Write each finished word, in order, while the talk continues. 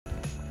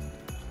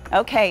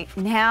Okay,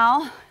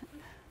 now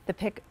the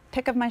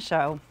pick of my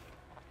show.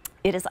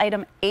 It is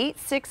item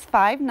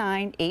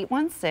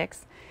 8659816.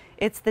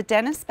 It's the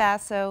Dennis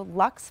Basso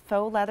Luxe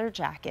Faux Leather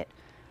Jacket.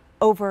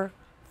 Over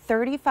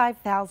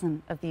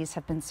 35,000 of these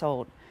have been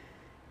sold,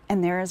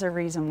 and there is a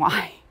reason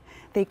why.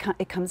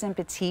 It comes in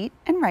petite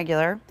and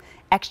regular,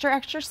 extra,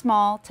 extra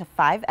small to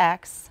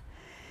 5X.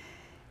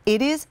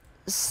 It is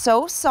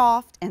so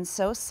soft and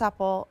so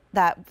supple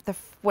that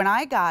when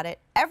I got it,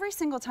 every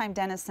single time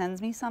Dennis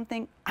sends me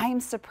something, I am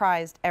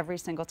surprised every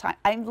single time.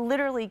 I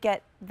literally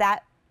get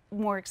that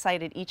more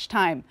excited each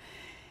time.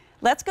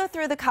 Let's go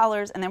through the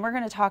colors, and then we're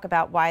going to talk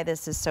about why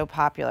this is so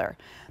popular.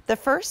 The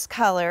first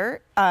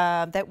color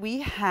that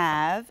we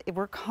have,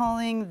 we're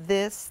calling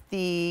this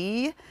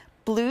the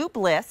Blue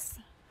Bliss,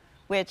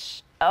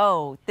 which,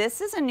 oh, this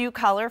is a new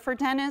color for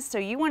Dennis, so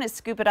you want to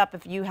scoop it up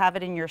if you have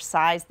it in your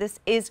size. This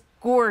is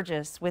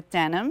gorgeous with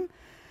denim.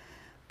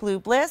 Blue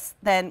Bliss,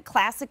 then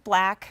Classic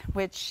Black,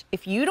 which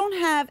if you don't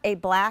have a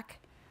black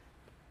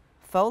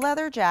faux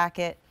leather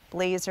jacket,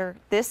 blazer,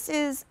 this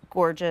is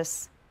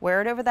gorgeous.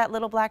 Wear it over that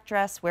little black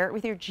dress, wear it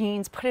with your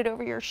jeans, put it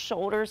over your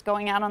shoulders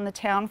going out on the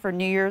town for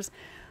New Year's.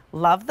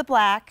 Love the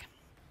black.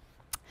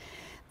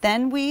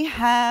 Then we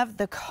have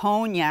the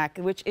Cognac,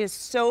 which is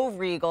so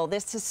regal.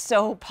 This is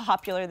so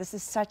popular. This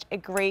is such a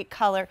great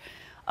color.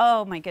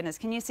 Oh my goodness,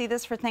 can you see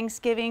this for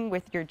Thanksgiving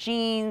with your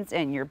jeans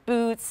and your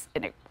boots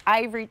and an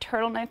ivory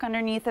turtleneck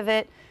underneath of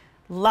it?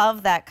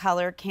 Love that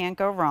color, can't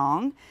go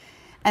wrong.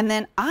 And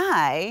then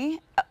I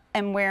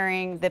am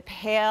wearing the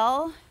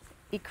pale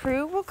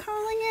ecru, we're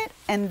calling it,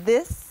 and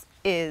this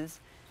is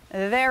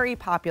a very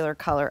popular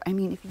color. I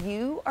mean, if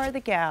you are the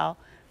gal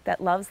that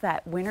loves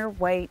that winter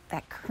white,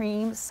 that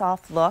cream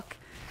soft look,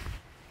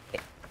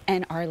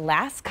 and our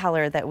last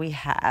color that we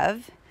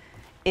have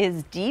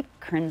is deep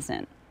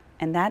crimson,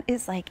 and that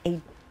is like a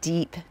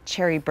deep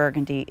cherry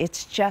burgundy.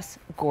 It's just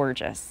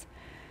gorgeous.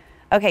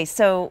 Okay,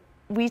 so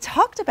we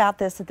talked about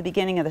this at the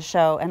beginning of the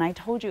show, and I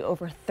told you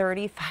over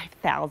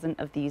 35,000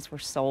 of these were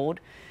sold.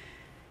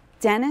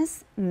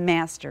 Dennis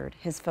mastered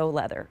his faux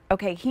leather.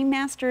 Okay, he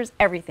masters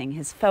everything,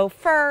 his faux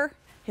fur,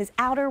 his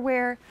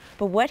outerwear,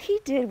 but what he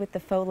did with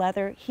the faux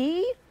leather,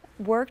 he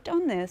worked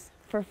on this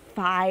for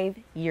 5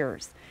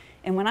 years.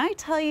 And when I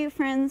tell you,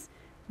 friends,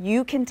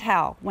 you can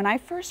tell. When I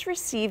first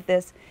received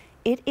this,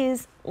 it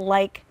is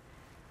like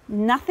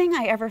nothing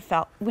I ever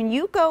felt. When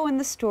you go in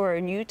the store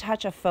and you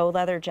touch a faux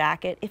leather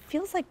jacket, it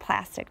feels like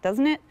plastic,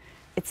 doesn't it?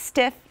 It's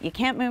stiff, you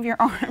can't move your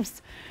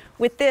arms.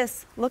 With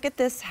this, look at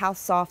this, how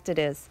soft it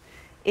is.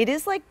 It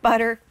is like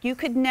butter. You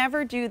could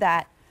never do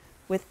that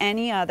with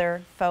any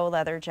other faux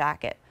leather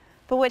jacket.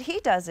 But what he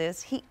does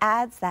is he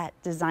adds that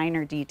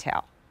designer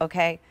detail,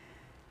 okay?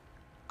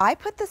 I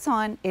put this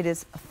on, it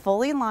is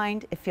fully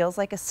lined, it feels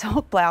like a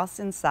silk blouse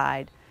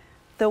inside.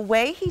 The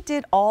way he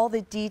did all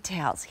the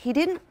details, he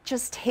didn't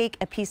just take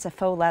a piece of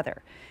faux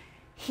leather.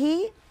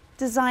 He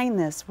designed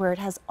this where it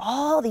has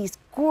all these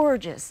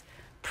gorgeous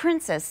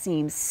princess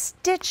seams,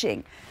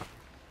 stitching.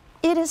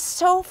 It is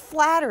so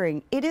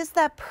flattering. It is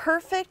that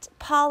perfect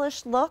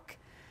polished look.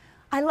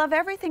 I love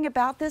everything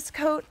about this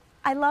coat.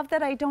 I love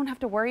that I don't have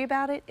to worry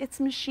about it. It's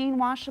machine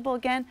washable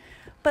again.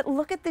 But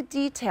look at the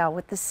detail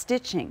with the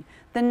stitching,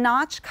 the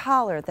notch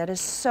collar that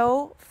is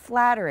so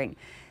flattering.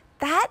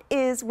 That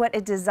is what a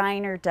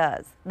designer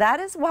does. That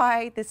is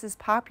why this is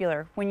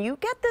popular. When you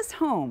get this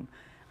home,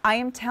 I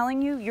am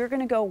telling you, you're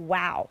gonna go,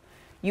 wow.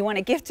 You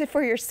wanna gift it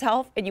for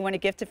yourself and you wanna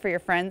gift it for your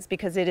friends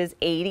because it is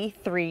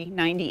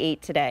 $83.98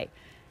 today.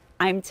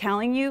 I'm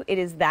telling you, it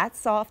is that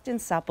soft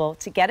and supple.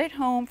 To get it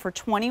home for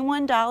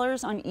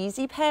 $21 on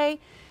Easy Pay,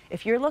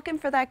 if you're looking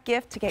for that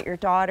gift to get your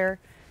daughter,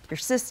 your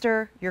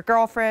sister, your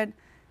girlfriend,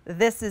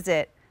 this is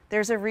it.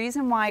 There's a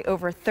reason why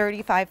over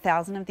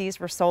 35,000 of these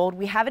were sold.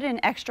 We have it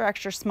in extra,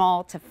 extra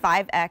small to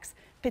 5X,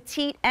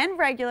 petite and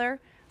regular.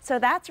 So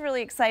that's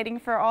really exciting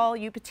for all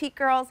you petite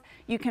girls.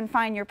 You can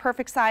find your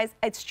perfect size.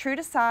 It's true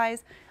to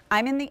size.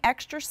 I'm in the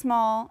extra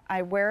small.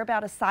 I wear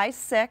about a size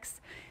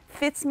 6.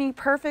 Fits me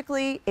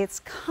perfectly, it's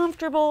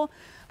comfortable.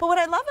 But what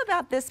I love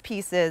about this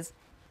piece is,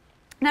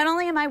 not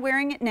only am I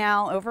wearing it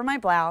now over my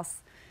blouse,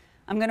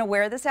 I'm gonna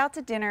wear this out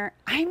to dinner.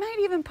 I might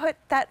even put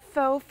that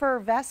faux fur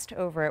vest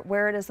over it,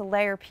 wear it as a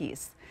layer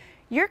piece.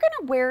 You're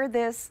gonna wear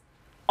this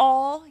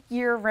all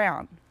year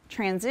round.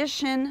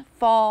 Transition,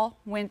 fall,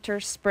 winter,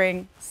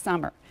 spring,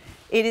 summer.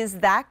 It is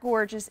that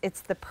gorgeous,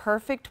 it's the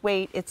perfect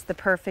weight, it's the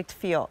perfect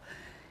feel.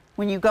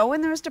 When you go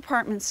in those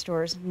department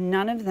stores,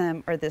 none of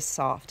them are this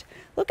soft.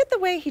 Look at the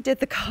way he did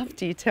the cuff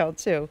detail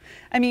too.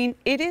 I mean,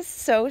 it is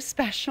so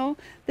special.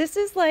 This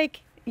is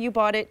like you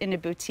bought it in a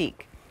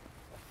boutique.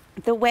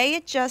 The way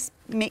it just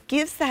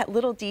gives that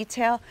little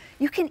detail,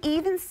 you can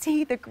even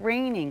see the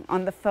graining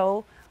on the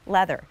faux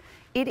leather.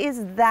 It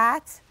is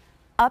that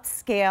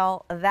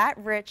upscale, that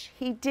rich.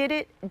 He did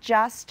it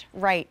just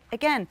right.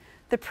 Again,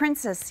 the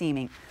princess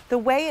seaming, the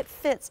way it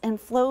fits and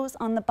flows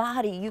on the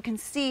body, you can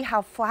see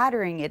how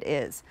flattering it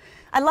is.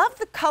 I love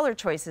the color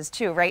choices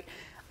too, right?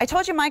 I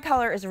told you my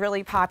color is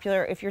really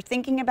popular. If you're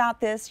thinking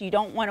about this, you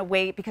don't want to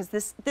wait because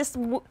this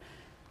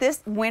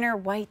This winter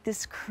white,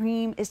 this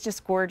cream is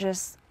just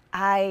gorgeous.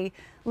 I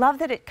love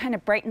that it kind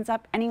of brightens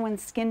up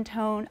anyone's skin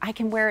tone. I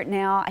can wear it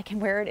now. I can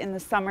wear it in the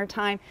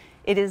summertime.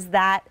 It is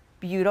that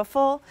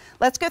beautiful.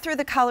 Let's go through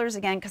the colors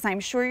again, because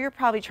I'm sure you're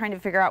probably trying to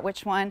figure out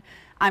which one.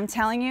 I'm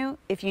telling you,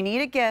 if you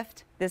need a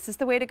gift, this is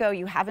the way to go.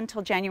 You have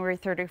until January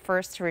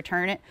 31st to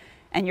return it,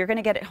 and you're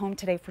gonna get it home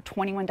today for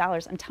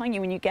 $21. I'm telling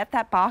you, when you get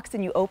that box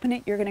and you open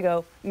it, you're gonna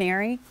go,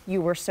 Mary,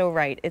 you were so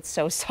right. It's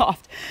so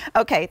soft.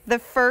 Okay, the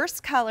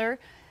first color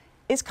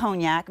is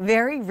cognac,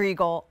 very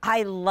regal.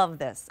 I love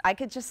this. I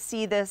could just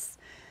see this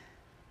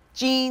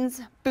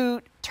jeans,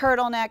 boot,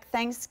 turtleneck,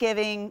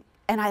 Thanksgiving,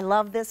 and I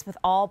love this with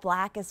all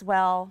black as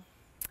well.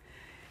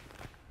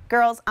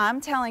 Girls,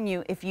 I'm telling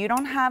you, if you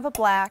don't have a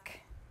black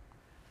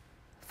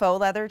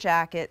faux leather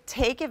jacket,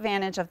 take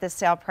advantage of this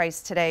sale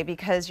price today,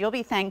 because you'll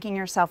be thanking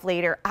yourself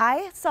later.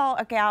 I saw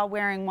a gal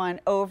wearing one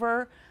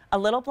over a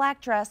little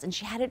black dress, and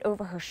she had it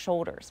over her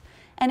shoulders,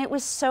 and it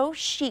was so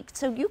chic.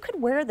 So you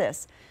could wear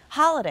this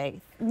holiday,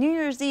 New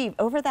Year's Eve,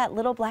 over that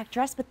little black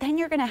dress, but then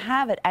you're gonna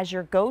have it as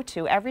your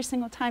go-to every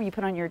single time you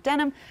put on your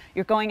denim,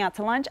 you're going out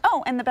to lunch.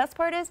 Oh, and the best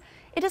part is,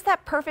 it is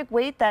that perfect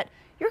weight that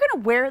you're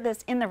gonna wear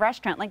this in the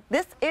restaurant. Like,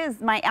 this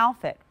is my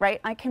outfit,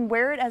 right? I can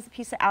wear it as a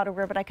piece of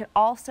outerwear, but I could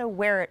also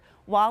wear it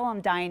while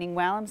I'm dining,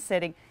 while I'm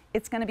sitting.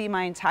 It's gonna be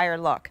my entire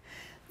look.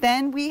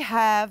 Then we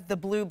have the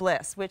Blue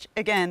Bliss, which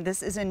again,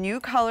 this is a new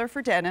color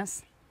for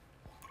Dennis.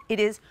 It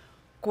is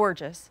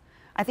gorgeous.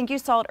 I think you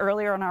saw it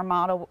earlier on our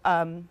model.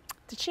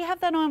 Did she have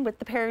that on with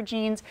the pair of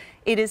jeans?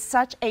 It is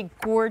such a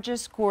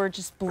gorgeous,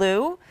 gorgeous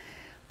blue.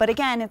 But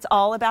again, it's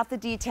all about the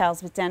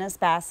details with Dennis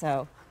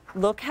Basso.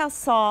 Look how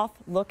soft,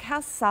 look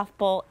how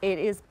supple. It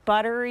is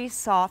buttery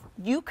soft.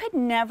 You could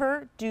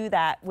never do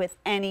that with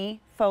any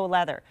faux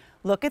leather.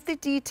 Look at the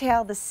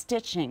detail, the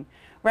stitching,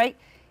 right?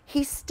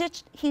 He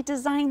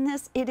designed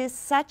this. It is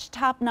such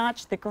top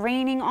notch, the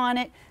graining on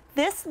it.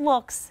 This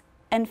looks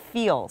and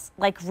feels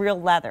like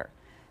real leather.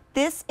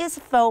 This is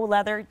faux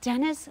leather.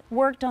 Dennis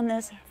worked on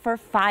this for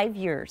 5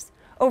 years.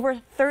 Over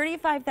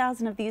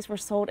 35,000 of these were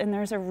sold, and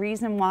there's a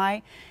reason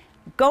why.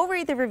 Go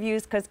read the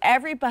reviews, because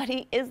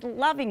everybody is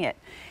loving it.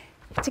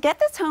 To get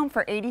this home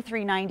for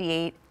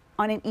 $83.98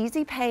 on an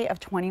easy pay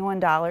of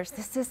 $21,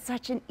 this is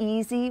such an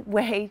easy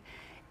way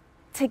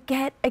to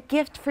get a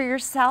gift for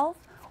yourself,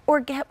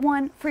 or get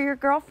one for your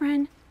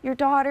girlfriend, your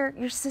daughter,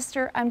 your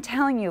sister. I'm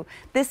telling you,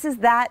 this is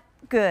that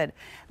good.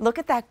 Look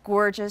at that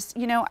gorgeous,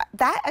 you know,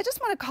 that I just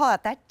want to call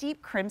out, that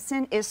deep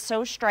crimson is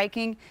so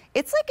striking.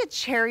 It's like a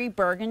cherry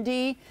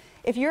burgundy.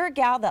 If you're a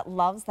gal that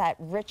loves that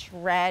rich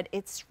red,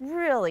 it's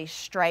really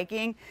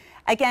striking.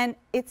 Again,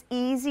 it's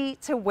easy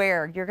to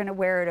wear. You're going to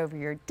wear it over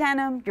your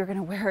denim, you're going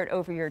to wear it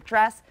over your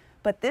dress,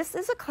 but this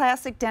is a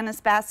classic Dennis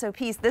Basso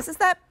piece. This is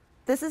that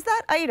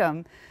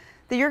item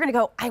that you're gonna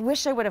go, I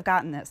wish I would have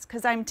gotten this,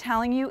 because I'm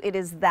telling you, it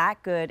is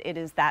that good, it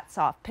is that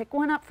soft. Pick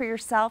one up for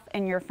yourself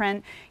and your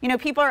friend. You know,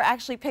 people are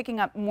actually picking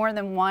up more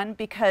than one,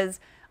 because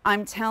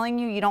I'm telling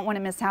you, you don't want to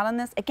miss out on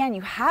this. Again,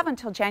 you have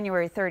until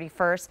January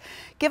 31st.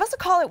 Give us a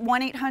call at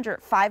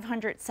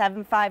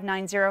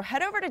 1-800-500-7590.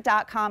 Head over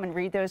to .com and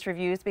read those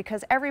reviews,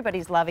 because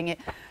everybody's loving it.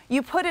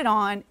 You put it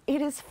on,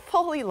 it is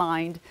fully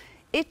lined.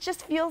 It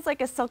just feels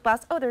like a silk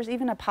blouse. Oh, there's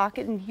even a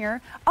pocket in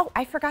here. Oh,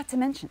 I forgot to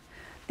mention,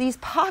 these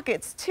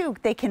pockets too,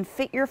 they can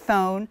fit your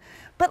phone,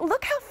 but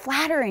look how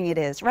flattering it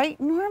is, right?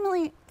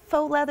 Normally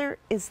faux leather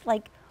is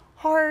like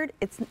hard,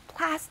 it's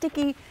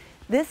plasticky.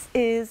 This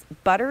is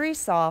buttery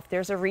soft.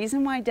 There's a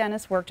reason why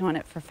Dennis worked on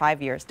it for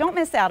 5 years. Don't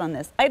miss out on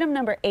this. Item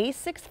number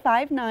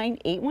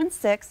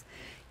A659816.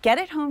 Get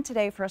it home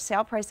today for a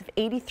sale price of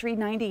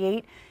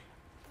 $83.98.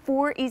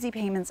 4 easy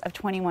payments of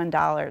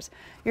 $21.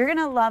 You're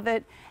gonna love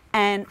it,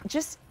 and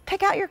just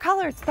pick out your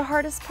color. It's the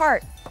hardest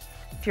part.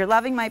 If you're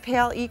loving my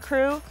pale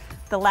ecru,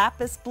 the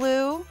lapis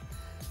blue,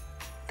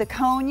 the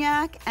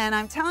cognac, and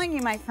I'm telling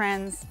you, my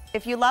friends,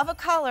 if you love a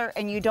color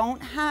and you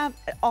don't have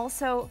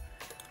also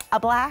a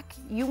black,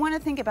 you want to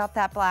think about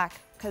that black,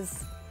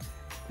 because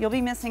you'll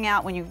be missing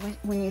out when you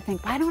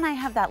think, why don't I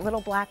have that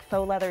little black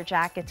faux leather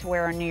jacket to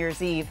wear on New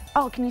Year's Eve?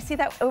 Oh, can you see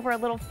that over a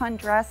little fun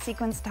dress,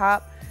 sequins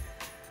top?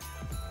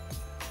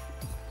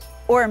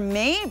 Or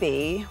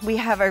maybe we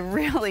have a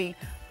really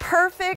perfect